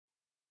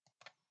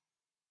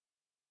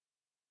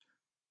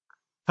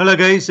Hello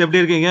guys, எப்படி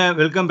இருக்கீங்க?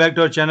 Welcome back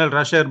to our channel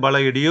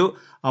rajasekarbalaedu.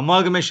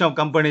 Amalgamation of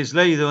companies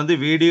ல இது வந்து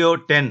video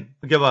 10.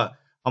 ஓகேவா?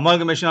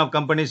 Amalgamation of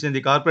companies in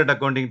the corporate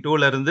accounting 2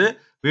 ல இருந்து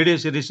வீடியோ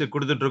சீரிஸ்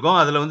கொடுத்துட்டு இருக்கோம்.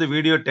 அதுல வந்து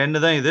வீடியோ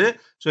 10 தான் இது.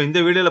 சோ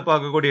இந்த வீடியோல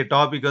பார்க்கக்கூடிய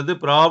டாபிக் வந்து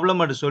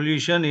problem and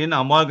solution in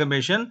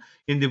amalgamation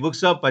in the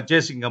books of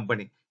purchasing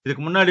company.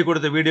 இதுக்கு முன்னாடி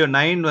கொடுத்த வீடியோ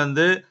 9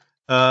 வந்து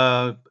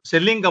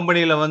செல்லிங்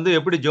கம்பெனில வந்து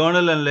எப்படி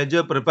ஜர்னல் அண்ட்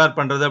லெட்ஜர் ப்ரிப்பேர்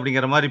பண்றது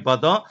அப்படிங்கிற மாதிரி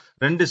பார்த்தோம்.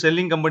 ரெண்டு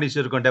செல்லிங் கம்பெனிஸ்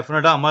இருக்கும்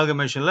டெஃபினட்டா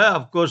அமால்கமேஷன்ல.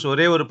 அஃப்கோர்ஸ்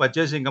ஒரே ஒரு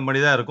பர்ச்சேசிங் கம்பெனி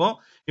தான் இருக்கும்.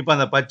 இப்போ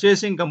அந்த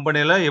பர்ச்சேசிங்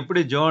கம்பெனில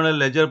எப்படி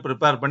ஜர்னல் லெட்ஜர்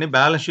ப்ரிப்பேர் பண்ணி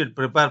பேலன்ஸ் ஷீட்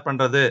ப்ரிப்பேர்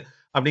பண்றது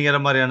அப்படிங்கிற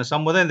மாதிரியான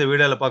சம்பவம் இந்த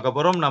வீடியோல பார்க்க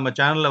போறோம். நம்ம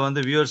சேனல்ல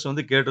வந்து வியூவர்ஸ்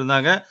வந்து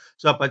கேட்டிருந்தாங்க.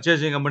 ஸோ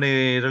பர்ச்சேசிங் கம்பெனி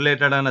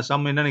ரிலேட்டடான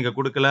சம் இன்னும் நீங்க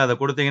கொடுக்கல, அதை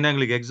கொடுத்தீங்கன்னா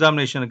எங்களுக்கு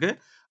எக்ஸாமினேஷனுக்கு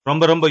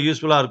ரொம்ப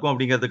யூஸ்ஃபுல்லா இருக்கும்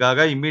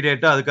அப்படிங்கிறதுக்காக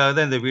இம்மீடியட்டா அதுக்காக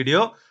தான் இந்த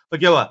வீடியோ.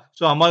 ஓகேவா?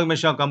 So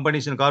amalgamation of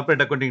companies in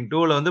corporate accounting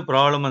 2ல வந்து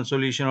ப்ராப்ளம் அண்ட்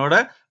சொல்யூஷனோட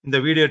இந்த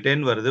வீடியோ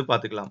 10 வருது,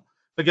 பார்த்துக்கலாம்.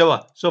 ஓகேவா?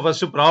 ஸோ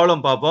ஃபர்ஸ்ட்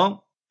ப்ராப்ளம் பார்ப்போம்.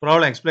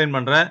 ப்ராப்ளம் எக்ஸ்பிளைன்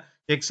பண்றேன்.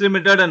 X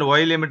limited and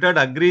Y limited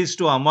agrees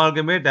to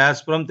amalgamate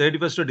as from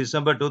 31st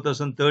December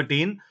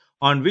 2013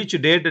 on which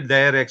date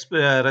their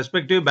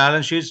respective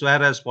balance sheets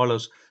were as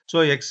follows. So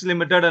X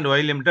limited and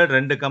Y limited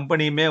ரெண்டு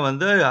கம்பெனியுமே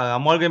வந்து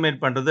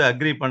amalgamate பண்றது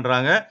agri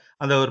பண்றாங்க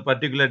அந்த ஒரு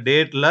particular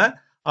டேட்ல.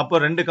 அப்போ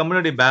ரெண்டு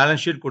கம்பெனியோட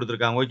பேலன்ஸ் ஷீட்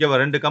கொடுத்துருக்காங்க. ஓகேவா?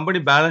 ரெண்டு கம்பெனி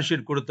பேலன்ஸ்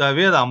ஷீட்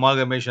கொடுத்தாவே அது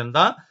அமால்கமேஷன்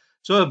தான்.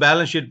 ஸோ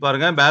பேலன்ஸ் ஷீட்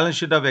பாருங்க. Balance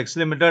sheet of X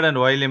limited and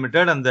Y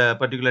limited அந்த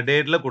பர்டிகுலர்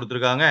டேட்ல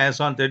கொடுத்துருக்காங்க.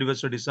 As on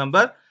 31st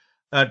December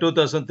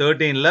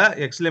 2013ல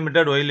X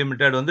limited Y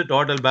limited வந்து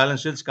டோட்டல்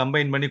பேலன்ஸ் ஷீட்ஸ்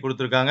கம்பைன் பண்ணி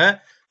கொடுத்துருக்காங்க.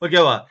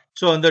 ஓகேவா?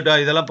 ஸோ வந்து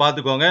இதெல்லாம்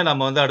பார்த்துக்கோங்க.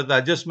 நம்ம வந்து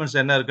அடுத்த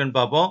அட்ஜஸ்ட்மெண்ட்ஸ் என்ன இருக்குன்னு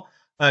பார்ப்போம்.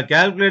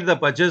 Calculate the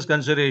purchase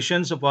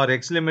considerations for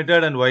X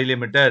Limited and Y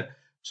Limited.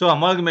 So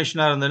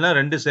அமால்கமேஷனா இருந்ததுன்னா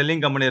ரெண்டு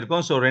செல்லிங் கம்பெனி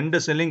இருக்கும். ஸோ ரெண்டு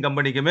செல்லிங்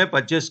கம்பெனிக்குமே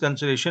பர்ச்சேஸ்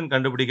கன்சிடரேஷன்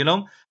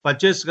கண்டுபிடிக்கணும்.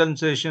 பர்ச்சேஸ்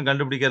கன்சிடரேஷன்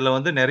கண்டுபிடிக்கிறதுல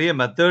வந்து நிறைய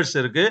மெத்தட்ஸ்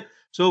இருக்கு.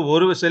 ஸோ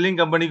ஒரு செல்லிங்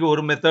கம்பெனிக்கு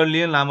ஒரு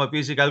மெத்தட்லயும் நாம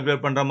பிசி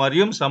கால்குலேட் பண்ற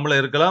மாதிரியும்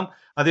சம்பளம் இருக்கலாம்.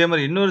 அதே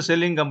மாதிரி இன்னொரு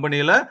செல்லிங்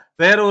கம்பெனியில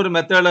வேற ஒரு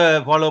மெத்தடை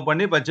ஃபாலோ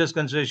பண்ணி பர்ச்சேஸ்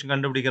கன்சிடரேஷன்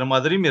கண்டுபிடிக்கிற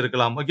மாதிரியும்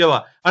இருக்கலாம். ஓகேவா?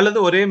 அல்லது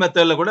ஒரே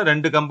மெத்தட்ல கூட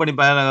ரெண்டு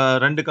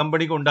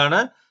கம்பெனிக்கு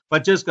உண்டான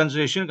பர்ச்சேஸ்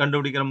கன்சிடரேஷன்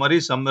கண்டுபிடிக்கிற மாதிரி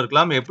சம்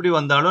இருக்கலாம். எப்படி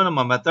வந்தாலும்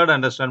நம்ம மெத்தட்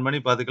அண்டர்ஸ்டாண்ட்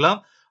பண்ணி பார்த்துக்கலாம்.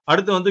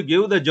 அடுத்து வந்து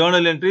give the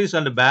journal entries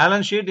and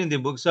balance sheet in the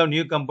books of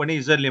new company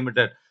Z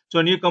Limited.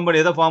 So new company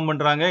எதை ஃபார்ம்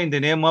பண்றாங்க? in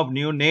the name of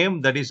new name,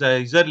 that is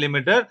Z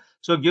Limited.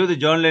 So give the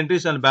journal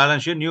entries and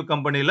balance sheet new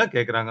companyல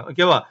கேக்குறாங்க.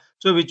 ஓகேவா?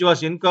 So which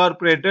was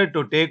incorporated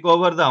to take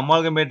over the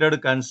amalgamated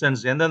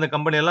concerns. எந்தெந்த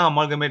company எல்லாம்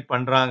amalgamate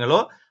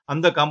பண்றாங்களோ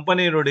அந்த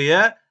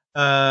கம்பெனியுடைய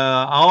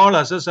all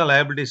assets and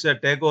liabilities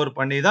take over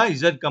பண்ணி தான்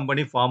Z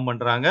company form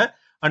பண்றாங்க.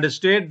 And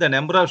state the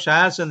number of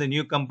shares in the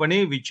new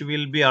company which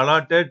will be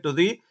allotted to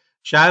the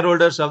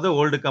shareholders of the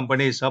old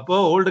companies. அப்போ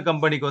old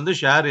கம்பெனிக்கு வந்து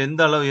share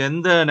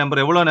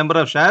எவ்வளவு number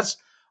of shares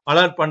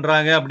allot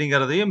பண்றாங்க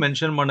அப்படிங்கறதையும்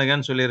mention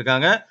பண்ணுங்கன்னு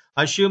சொல்லியிருக்காங்க.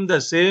 assume the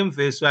same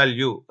face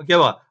value.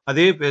 ஓகேவா?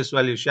 அதே ஃபேஸ்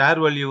வேல்யூ, ஷேர்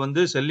வேல்யூ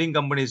வந்து செல்லிங்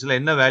கம்பெனிஸ்ல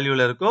என்ன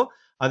வேல்யூல இருக்கோ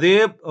அதே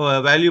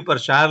வேல்யூ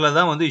பர் ஷேர்ல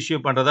தான் வந்து இஷ்யூ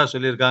பண்றதா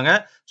சொல்லியிருக்காங்க.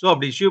 ஸோ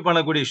அப்படி இஷ்யூ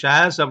பண்ணக்கூடிய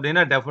ஷேர்ஸ்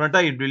அப்படின்னா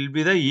டெஃபினட்டா it will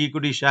be the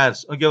equity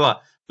shares. ஓகேவா?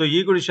 ஸோ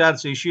ஈக்விட்டி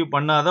ஷேர்ஸ் இஷ்யூ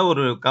பண்ணாதான்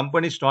ஒரு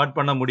கம்பெனி ஸ்டார்ட்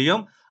பண்ண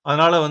முடியும்.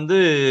 அதனால வந்து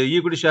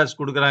ஈக்விட்டி ஷேர்ஸ்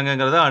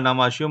கொடுக்குறாங்கிறத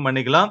நம்ம அஷ்யூம்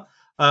பண்ணிக்கலாம்.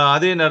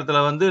 அதே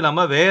நேரத்தில் வந்து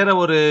நம்ம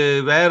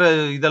வேற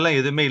இதெல்லாம்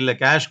எதுவுமே இல்லை,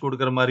 கேஷ்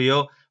கொடுக்குற மாதிரியோ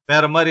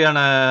வேற மாதிரியான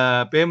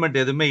பேமெண்ட்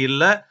எதுவுமே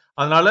இல்லை.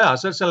 அதனால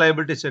assets and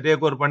liabilities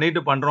take over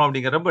பண்ணிட்டு பண்றோம்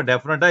அப்படிங்கிறப்ப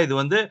டெஃபினட்டா இது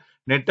வந்து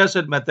நெட்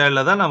அசெட்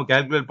மெத்தட்ல தான் நம்ம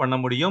கால்குலேட் பண்ண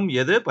முடியும்.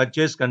 எது?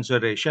 Purchase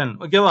consideration.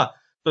 ஓகேவா?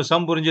 ஸோ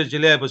சம் புரிஞ்சிருச்சு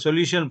இல்லையா? இப்போ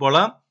சொல்யூஷன்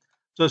போலாம்.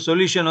 ஸோ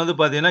சொல்யூஷன் வந்து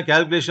பார்த்தீங்கன்னா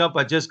calculation of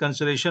purchase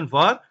consideration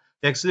for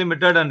X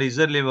limited and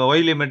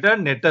Y limited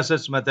net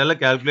assets மெத்தட்ல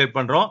கால்குலேட்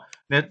பண்றோம்.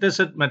 நெட்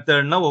அசெட்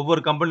மெத்தட்னா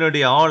ஒவ்வொரு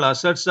கம்பெனியோடைய ஆல்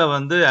அசெட்ஸை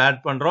வந்து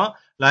ஆட் பண்றோம்,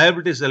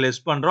 லயபிலிட்டிஸை லெஸ்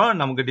பண்றோம்.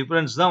 நமக்கு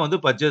டிஃபரன்ஸ் தான் வந்து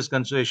purchase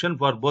consideration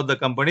for both the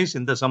companies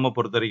இந்த சம்மை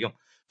பொறுத்த வரைக்கும்.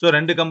 ஸோ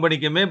ரெண்டு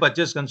கம்பெனிக்குமே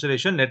பர்ச்சேஸ்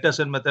கன்சிடரேஷன் நெட்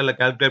அசெட் மெத்தட்ல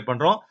கால்குலேட்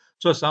பண்றோம்.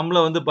 ஸோ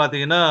சம்ல வந்து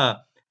பாத்தீங்கன்னா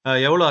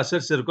எவ்வளவு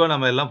அசெட்ஸ் இருக்கோ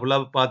நம்ம எல்லாம் ஃபுல்லா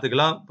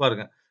பார்த்துக்கலாம்.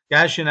 பாருங்க,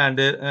 cash in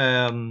hand,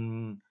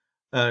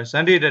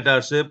 Sunday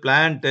debtors,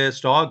 plant,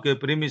 stock,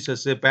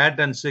 premises,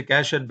 patents,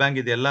 cash at bank,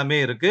 இது எல்லாமே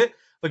இருக்கு.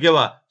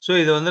 ஓகேவா? ஸோ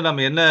இது வந்து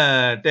நம்ம என்ன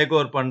டேக்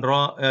ஓவர்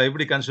பண்றோம்,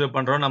 எப்படி கன்சிடர்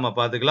பண்றோம் நம்ம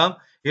பார்த்துக்கலாம்.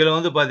 இதுல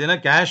வந்து பாத்தீங்கன்னா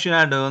கேஷ் இன்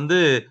ஹேண்ட் வந்து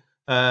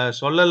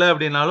சொல்லலை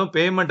அப்படின்னாலும்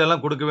பேமெண்ட்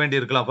எல்லாம் கொடுக்க வேண்டி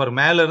இருக்கலாம். ஃபார்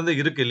மேல இருந்து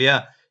இருக்கு இல்லையா,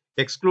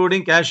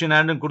 எக்ஸ்க்ளூடிங் கேஷ் இன்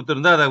ஹேண்ட்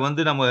கொடுத்துருந்தா அதை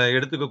வந்து நம்ம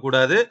எடுத்துக்க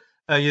கூடாது.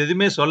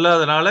 எதுவுமே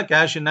சொல்லாதனால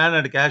cash in hand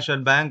and cash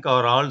at bank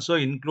are also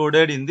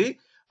included in the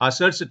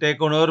assets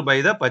taken over by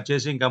the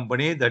purchasing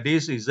company, that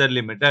is Z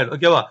Limited.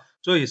 ஓகேவா?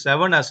 ஸோ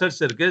 7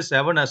 அசெட்ஸ் இருக்கு.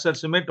 7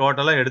 அசெட்ஸுமே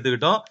டோட்டலா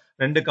எடுத்துக்கிட்டோம்.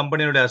 ரெண்டு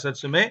கம்பெனியோட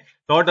அசெட்ஸுமே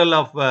total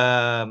of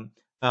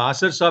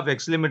assets of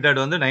X limited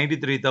வந்து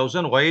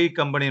 93,000, Y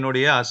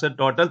கம்பெனியினுடைய asset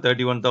total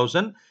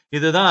 31,000.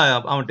 இதுதான்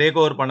அவன் take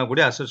over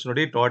பண்ணக்கூடிய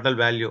அசெட்ஸுடைய டோட்டல்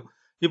வேல்யூ.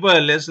 இப்போ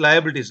லெஸ்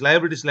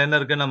லயபிலிட்டிஸ்ல என்ன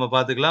இருக்குன்னு நம்ம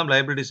பார்த்துக்கலாம்.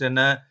 லயபிலிட்டிஸ்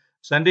என்ன?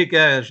 சண்டே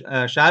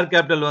ஷேர்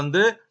கேபிட்டல்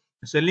வந்து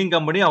செல்லிங்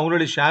கம்பெனி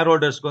அவங்களுடைய ஷேர்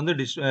ஹோல்டர்ஸ்க்கு வந்து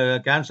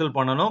கேன்சல்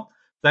பண்ணணும்.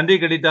 சண்டே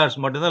கிரெடிட்டார்ஸ்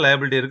மட்டும் தான்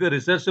லைபிலிட்டி இருக்கு.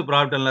 ரிசர்ச்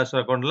ப்ராஃபிட் அண்ட் லாஸ்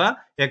அக்கவுண்ட்ல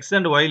எக்ஸ்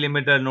அண்ட் ஒய்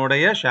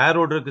லிமிடெட்னுடைய ஷேர்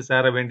ஹோல்டருக்கு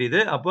சேர வேண்டியது.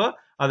 அப்போ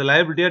அது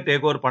லைபிலிட்டியா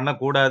டேக் ஓவர்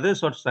பண்ணக்கூடாது.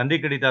 ஸோ சண்டே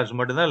கிரெடிட்டார்ஸ்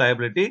மட்டும் தான்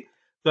லைபிலிட்டி.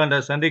 ஸோ அந்த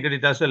சண்டே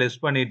கிரெடிட்டார்ஸை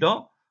லெஸ் பண்ணிட்டோம்.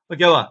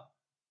 ஓகேவா?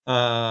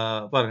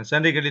 பாருங்க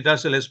சண்டே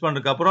கிரெடிட்டார்ஸ் லெஸ்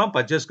பண்ணதுக்கு அப்புறம்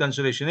purchase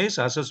consideration is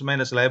assess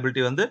minus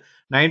liability வந்து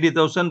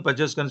 90,000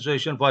 purchase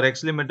consideration for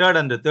X limited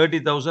and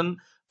 30,000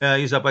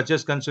 is a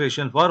purchase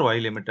consideration for Y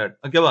limited.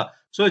 Okay,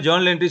 so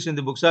journal entries in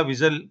the books of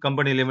Visual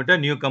Company Limited,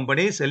 new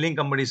company, selling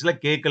companies la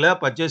கேக்கல,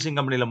 purchasing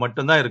company la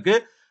மட்டும் தான் இருக்கு.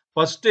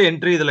 First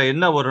entry இதுல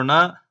என்ன வரும்னா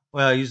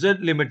Z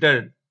limited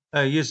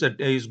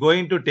is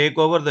going to take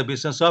over the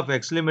business of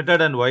X limited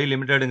and Y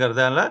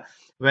limitedங்கிறதால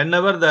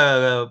whenever the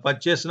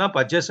purchase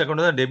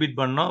account தான் debit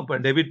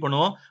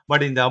பண்ணுவோம்.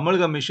 But இந்த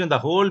amalgamation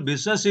the whole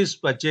business is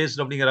purchased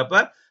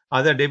அப்படிங்கிறப்ப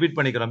அதை டெபிட்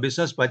பண்ணிக்கிறோம்.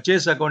 business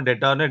purchase account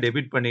debtorனு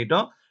டெபிட்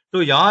பண்ணிட்டோம். So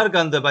யாருக்கு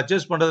அந்த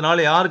purchase பண்ணுறதுனால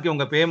யாருக்கு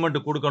இவங்க பேமெண்ட்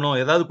கொடுக்கணும்,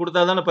 ஏதாவது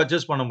கொடுத்தா தானே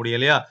பர்ச்சேஸ் பண்ண முடியும்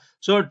இல்லையா?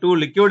 So to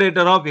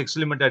liquidator of X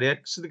limited,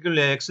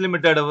 X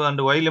limited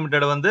and Y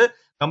limited வந்து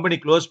கம்பெனி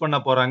க்ளோஸ் பண்ண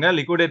போகிறாங்க,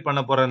 லிக்விடேட்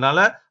பண்ண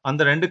போகிறதுனால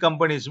அந்த ரெண்டு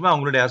கம்பெனிஸுமே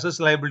அவங்களுடைய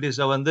அசஸ்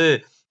லைபிலிட்டிஸை வந்து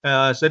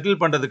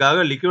செட்டில்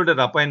பண்ணுறதுக்காக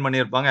லிக்விடேட்டர் அப்பாயின்ட்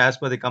பண்ணியிருப்பாங்க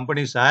as per the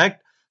companies act.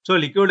 So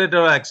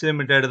liquidator X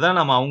limited தான்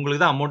நம்ம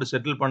அவங்களுக்கு தான் amount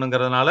settle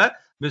பண்ணுங்கிறதுனால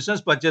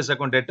business purchase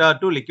account debtor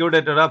to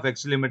liquidator of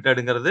X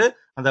லிமிடெட்ங்கிறது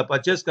அந்த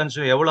பர்ச்சேஸ்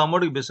கன்சிடர் எவ்வளோ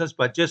அமௌண்ட்டுக்கு பிசினஸ்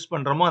பர்ச்சேஸ்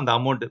பண்ணுறோமோ அந்த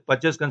அமௌண்ட்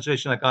பர்ச்சேஸ்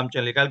கன்சிடரேஷனை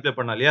காமிச்சேன் இல்லையா, கால்குலேட்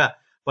பண்ணா இல்லையா?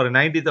 ஒரு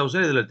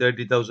 90,000 இதில்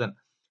 30,000.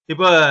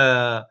 இப்போ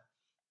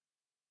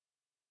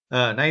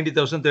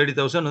 90,000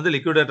 30,000 வந்து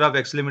liquidator of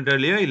X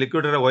லிமிடெட்லையும்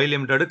liquidator Y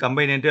limited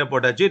combine என்ட்ரியா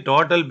போட்டாச்சு.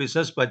 டோட்டல்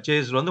பிசினஸ்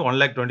பர்ச்சேஸ் வந்து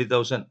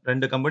 1,20,000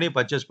 ரெண்டு கம்பெனி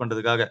பர்ச்சேஸ்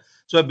பண்ணுறதுக்காக.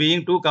 So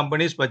being two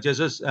companies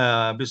purchases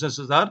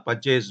businesses R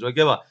purchase.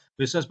 ஓகேவா?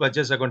 Business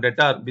purchase account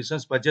debtor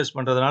business purchase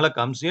பண்ணுறதுனால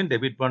கம்ஸையும்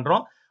டெபிட்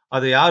பண்ணுறோம்.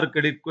 அது யாரு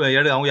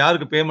அவங்க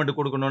யாருக்கு பேமெண்ட்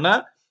கொடுக்கணும்னா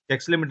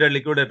எக்ஸ் லிமிடெட்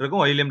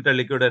லிக்விடேட்டருக்கும் ஒய் லிமிடெட்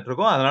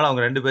லிக்விடேட்டருக்கும். அதனால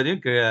அவங்க ரெண்டு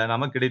பேரையும்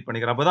நம்ம கிரெடிட்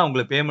பண்ணிக்கிறோம். அப்போ தான்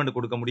உங்களுக்கு பேமெண்ட்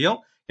கொடுக்க முடியும்.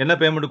 என்ன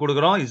பேமெண்ட்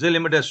கொடுக்குறோம்? இஸ்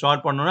லிமிடெட்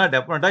ஸ்டார்ட் பண்ணணும்னா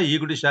டெஃபினட்டாக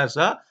ஈக்விட்டி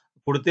ஷேர்ஸாக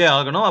கொடுத்தே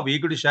ஆகணும். அப்போ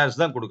ஈக்விட்டி ஷேர்ஸ்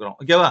தான் கொடுக்குறோம்.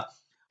 ஓகேவா?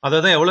 அதை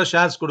தான் எவ்வளோ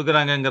ஷேர்ஸ்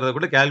கொடுக்குறாங்கிறத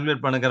கூட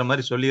கால்குலேட் பண்ணுங்கிற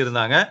மாதிரி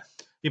சொல்லியிருந்தாங்க.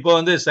 இப்போ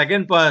வந்து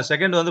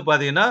செகண்ட் வந்து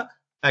பார்த்தீங்கன்னா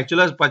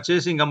ஆக்சுவலாக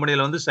பர்ச்சேசிங்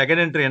கம்பெனியில் வந்து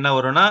செகண்ட் என்ட்ரி என்ன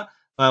வரும்னா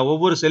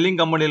ஒவ்வொரு செல்லிங்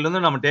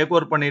கம்பெனிலேருந்து நம்ம டேக்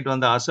ஓவர் பண்ணிட்டு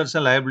வந்த அசட்ஸ்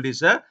அண்ட்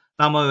லைபிலிட்டிஸை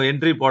நம்ம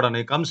என்ட்ரி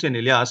போடணும். கம்ஸின்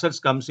இல்லையா?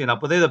 அசட்ஸ் கம்ஸின்.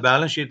 அப்போதான் இந்த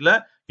பேலன்ஸ் ஷீட்டில்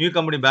நியூ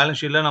கம்பெனி பேலன்ஸ்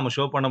ஷீட்டில் நம்ம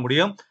ஷோ பண்ண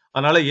முடியும்.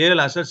 அதனால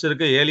 7 அசட்ஸ்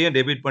இருக்கு, 7ஐயும்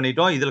டெபிட்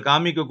பண்ணிட்டோம். இதில்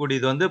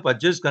காமிக்கக்கூடியது வந்து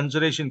பர்ச்சேஸ்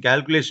கன்சிடரேஷன்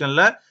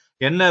கால்குலேஷனில்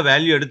என்ன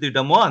வேல்யூ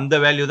எடுத்துக்கிட்டோமோ அந்த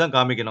வேல்யூ தான்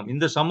காமிக்கணும்.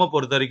 இந்த சம்மை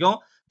பொறுத்த வரைக்கும்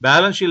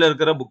பேலன்ஸ் ஷீட்ல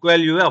இருக்கிற புக்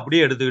வேல்யூவை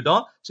அப்படியே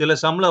எடுத்துக்கிட்டோம். சில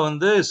சம்ல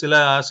வந்து சில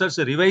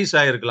அசட்ஸ் ரிவைஸ்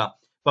ஆயிருக்கலாம்.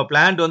 இப்போ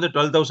பிளான்ட் வந்து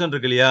 12,000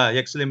 இருக்கு இல்லையா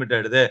எக்ஸ்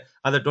லிமிடெட்,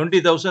 அதை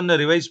 20,000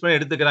 ரிவைஸ் பண்ணி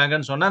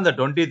எடுத்துக்கிறாங்கன்னு சொன்னா அந்த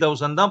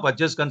 20,000 தான்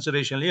பர்ச்சேஸ்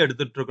கன்சிடரேஷன்லயும்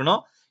எடுத்துட்டு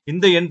இருக்கணும்.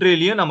 இந்த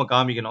என்ட்ரிலையும் நம்ம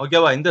காமிக்கணும்.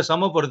 ஓகேவா? இந்த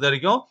சம்மை பொறுத்த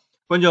வரைக்கும்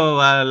கொஞ்சம்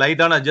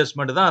லைட்டான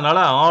அட்ஜஸ்ட்மெண்ட் தான். அதனால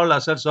all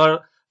assets R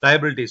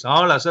liabilities,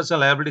 all assets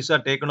and liabilities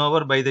are taken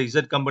over by the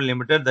Z company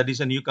limited, that is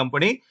a new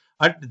company,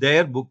 at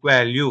their book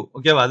value.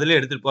 Okay, அதிலே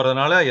எடுத்துட்டு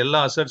போறதுனால எல்லா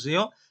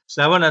அசட்ஸையும்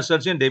 7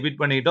 அசட்ஸையும் டெபிட்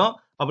பண்ணிட்டோம்.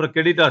 அப்புறம்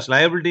கிரெடிட்டார்ஸ்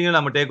லைபிலிட்டியும்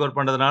நம்ம டேக் ஓவர்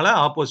பண்றதுனால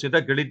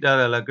ஆப்போசிட்டா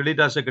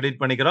கிரெடிட்டார்ஸை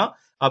கிரெடிட் பண்ணிக்கிறோம்.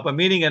 அப்ப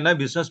மீனிங் என்ன?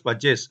 பிசினஸ்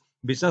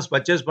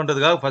பர்ச்சேஸ்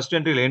பண்றதுக்காக ஃபர்ஸ்ட்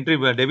என்ட்ரி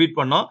டெபிட்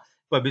பண்ணோம்.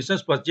 இப்ப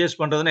பிசினஸ் பர்ச்சேஸ்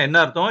பண்றதுன்னா என்ன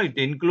அர்த்தம்? It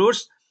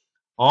includes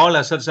all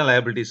assets and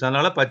liabilities.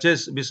 அதனால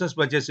பிசினஸ்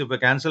பர்ச்சேஸ் இப்போ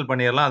கேன்சல்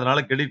பண்ணிடலாம். அதனால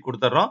கிரெடிட்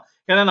கொடுத்துட்றோம்.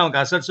 ஏன்னா நமக்கு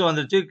அசட்ஸும்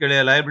வந்துருச்சு,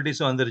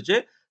 லைபிலிட்டிஸும் வந்துருச்சு.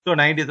 ஸோ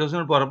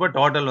 90,000 போறப்ப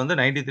டோட்டல் வந்து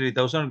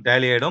 93,000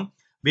 டேலி ஆயிடும்.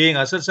 Being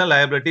assets and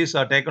liabilities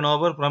are taken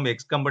over from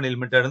X company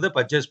limited இருந்து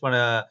பர்ச்சேஸ்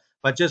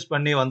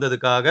பண்ணி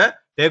வந்ததுக்காக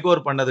டேக்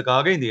ஓவர்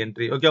பண்ணதுக்காக இந்த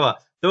என்ட்ரி. ஓகேவா?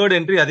 தேர்ட்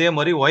என்ட்ரி அதே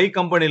மாதிரி ஒய்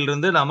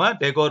கம்பெனிலிருந்து நம்ம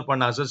டேக் ஓவர்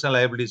பண்ண அசட்ஸ் அண்ட்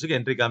லைபிலிட்டிஸுக்கு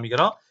என்ட்ரி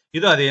காமிக்கிறோம்.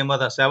 இது அதே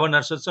மாதிரி தான் 7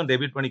 அசட்ஸும்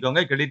டெபிட்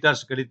பண்ணிக்கோங்க,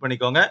 கிரெடிட்டார்ஸ் கிரெடிட்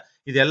பண்ணிக்கோங்க.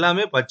 இது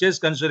எல்லாமே purchase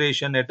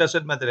consideration net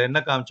asset method என்ன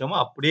காமிச்சோமோ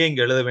அப்படியே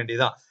இங்க எழுத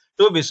வேண்டியதான்.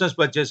 டூ பிசினஸ்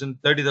பர்ச்சேஸ்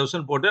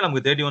 30,000 போட்டு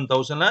நமக்கு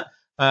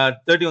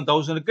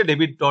 31,000க்கு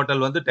டெபிட்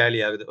டோட்டல் வந்து டேலி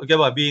ஆகுது.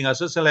 ஓகேவா? Being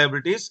assets and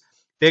liabilities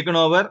taken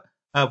over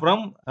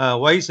from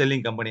Y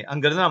selling company,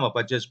 அங்கிருந்து நம்ம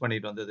பர்ச்சேஸ்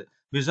பண்ணிட்டு வந்தது.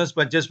 பிசினஸ்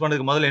பர்ச்சேஸ்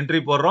பண்ணதுக்கு முதல்ல என்ட்ரி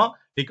போடுறோம்.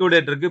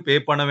 லிக்விடேட்டருக்கு பே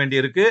பண்ண வேண்டி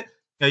இருக்கு,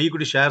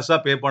 ஈக்விட்டி ஷேர்ஸா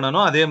பே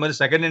பண்ணணும். அதே மாதிரி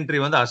செகண்ட் என்ட்ரி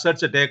வந்து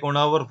assets taken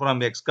over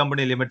from X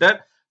company limited.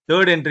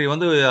 Third entry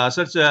வந்து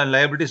assets and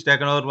liabilities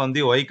taken over from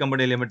the Y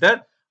company limited.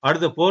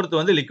 அடுத்து ஃபோர்த்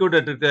வந்து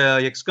லிக்விடேட்டருக்கு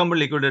எக்ஸ் கம்பெனி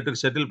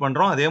லிக்விடேட்டருக்கு செட்டில்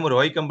பண்றோம். அதே மாதிரி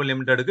ஒய் கம்பெனி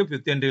லிமிடெடுக்கு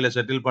ஃபிஃப்த் என்ட்ரியில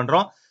செட்டில்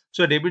பண்றோம்.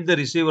 ஸோ டெபிட் த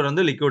ரிசீவர்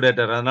வந்து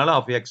liquidator, அதனால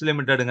of X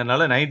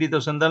லிமிடெடுங்கிறனால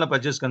 90,000 தானே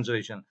பர்ச்சேஸ்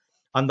கன்சிடரேஷன்,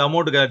 அந்த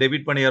அமௌண்ட்டுக்கு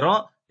டெபிட்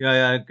பண்ணிடுறோம்.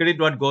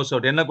 கிரெடிட் வாட் கோஸ்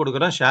அவுட் என்ன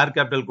கொடுக்குறோம்? ஷேர்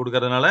கேபிட்டல்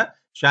கொடுக்கறதுனால,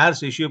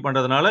 ஷேர்ஸ் இஷ்யூ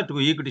பண்றதுனால டு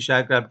ஈக்விட்டி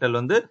ஷேர் கேபிட்டல்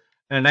வந்து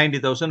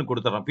 90,000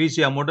 கொடுத்துறோம்.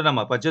 பிசி அமௌண்ட்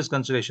நம்ம பர்ச்சேஸ்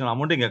கன்சிடரேஷன்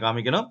அமௌண்ட் இங்க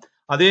காமிக்கணும்.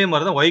 அதே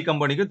மாதிரி தான் ஒய்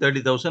கம்பெனிக்கு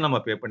 30,000 நம்ம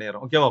பே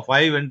பண்ணிடுறோம். ஓகேவா?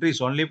 5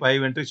 entries only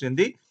 5 entries in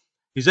the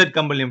Z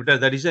company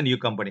limited, that is a new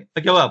company.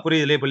 ஓகேவா?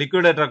 புரியுது? இப்போ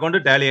லிக்விடேட்டர் அக்கௌண்ட்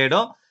டேலி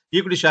ஆயிடும்.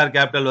 ஈக்விட்டி ஷேர்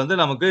கேபிட்டல் வந்து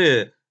நமக்கு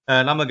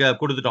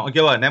கொடுத்துட்டோம்.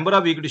 ஓகேவா? நம்பர்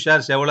ஆஃப் ஈக்விட்டி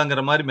ஷேர்ஸ்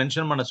எவ்வளோங்கிற மாதிரி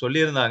மென்ஷன் பண்ண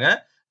சொல்லியிருந்தாங்க.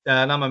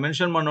 நம்ம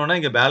மென்ஷன் பண்ணோம்னா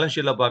இங்க பேலன்ஸ்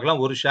ஷீட்ல பார்க்கலாம்.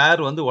 ஒரு ஷேர்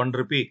வந்து 1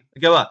 ரூபி.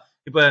 ஓகேவா?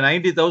 இப்போ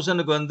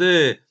 90,000க்கு வந்து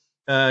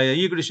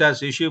ஈக்விட்டி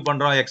ஷேர்ஸ் இஷ்யூ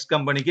பண்றோம் எக்ஸ்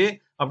கம்பெனிக்கு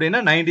அப்படின்னா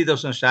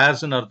 90,000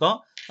 ஷேர்ஸ்னு அர்த்தம்.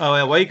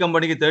 ஒய்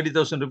கம்பெனிக்கு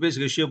 30,000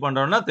 ருபீஸ்க்கு இஷ்யூ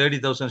பண்றோம்னா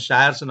 30,000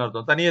 ஷேர்ஸ்னு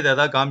அர்த்தம். தனியா இத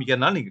ஏதாவது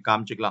காமிக்கிறனால நீங்க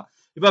காமிச்சுக்கலாம்.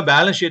 இப்ப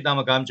பேலன்ஸ் ஷீட்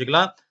நாம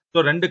காமிச்சுக்கலாம்.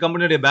 ஸோ 2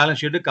 கம்பெனியுடைய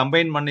பேலன்ஸ் ஷீட்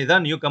கம்பைன் பண்ணி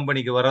தான் நியூ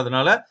கம்பெனிக்கு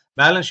வர்றதுனால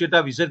balance sheet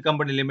of Z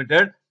company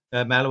limited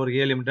மேல ஒரு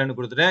ஏ லிமிடெட்னு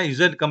கொடுத்துட்டேன்.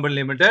 Z company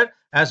limited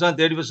as on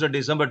 31st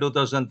December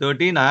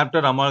 2013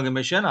 after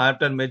amalgamation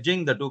after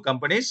merging the 2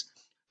 companies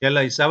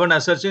எல்லாம் 7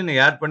 அசட்ஸ்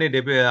நீங்க ஆட் பண்ணி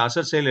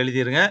அசட் சேல்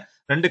எழுதிருங்க.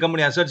 2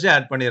 கம்பெனி அசட்ஸே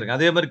ஆட் பண்ணிருங்க.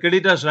 அதே மாதிரி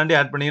கிரெடிட்டர்ஸ் 2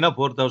 ஆட் பண்ணீங்கன்னா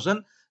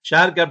 4,000.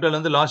 ஷேர் கேபிட்டல்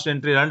வந்து லாஸ்ட்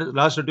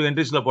 2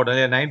 என்ட்ரிஸ்ல போட்டேன்.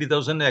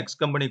 90,000 எக்ஸ்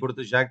கம்பெனி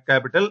கொடுத்த ஷேர்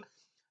கேபிட்டல்,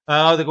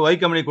 அதுக்கு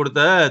ஒய் கம்பெனி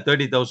கொடுத்த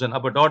 30,000.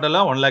 அப்போ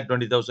டோட்டலா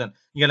 1,20,000.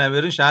 இங்க நான்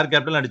வெறும் ஷேர்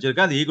கேபிட்டல்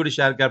அடிச்சிருக்கேன். அது ஈக்விட்டி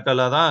ஷேர்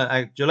கேபிட்டலா தான்,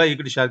 ஆக்சுவலா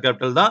ஈக்விட்டி ஷேர்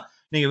கேபிட்டல் தான்.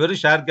 நீங்க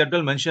வெறும் ஷேர்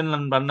கேபிட்டல் மென்ஷன்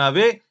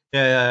பண்ணாவே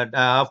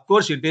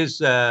of course it is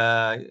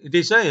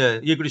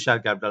equity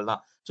share capital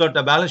தான். ஸோ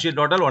பேலன்ஸ் ஷீட்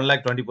டோட்டல்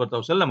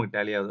 1,24,000 நமக்கு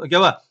டேலி ஆகுது.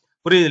 ஓகேவா?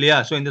 புரியுது இல்லையா?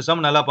 ஸோ இந்த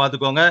சம் நல்லா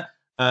பார்த்துக்கோங்க.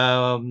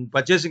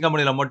 பர்ச்சேசிங்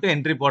கம்பெனில மட்டும்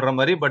என்ட்ரி போடுற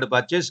மாதிரி, பட்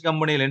பர்ச்சேஸ்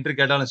கம்பெனியில் என்ட்ரி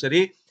கேட்டாலும்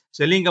சரி,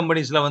 செல்லிங்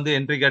கம்பெனிஸ்ல வந்து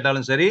என்ட்ரி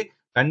கேட்டாலும் சரி,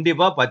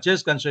 கண்டிப்பா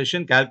பர்ச்சேஸ்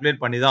கன்சிடரேஷன் கால்குலேட்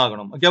பண்ணி தான்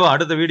ஆகணும். ஓகேவா?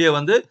 அடுத்த வீடியோ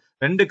வந்து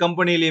 2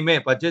 கம்பெனிலையுமே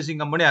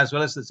purchasing company as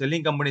well as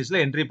selling கம்பெனிஸ்ல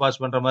entry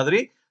pass பண்ற மாதிரி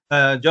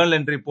ஜர்னல்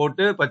என்ட்ரி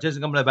போட்டு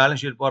பர்ச்சேசிங் கம்பெனில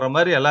பேலன்ஸ் ஷீட் போடுற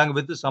மாதிரி எல்லாம்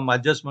வித் சம்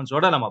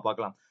அட்ஜஸ்ட்மெண்ட்ஸோட நம்ம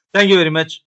பார்க்கலாம். Thank you very much.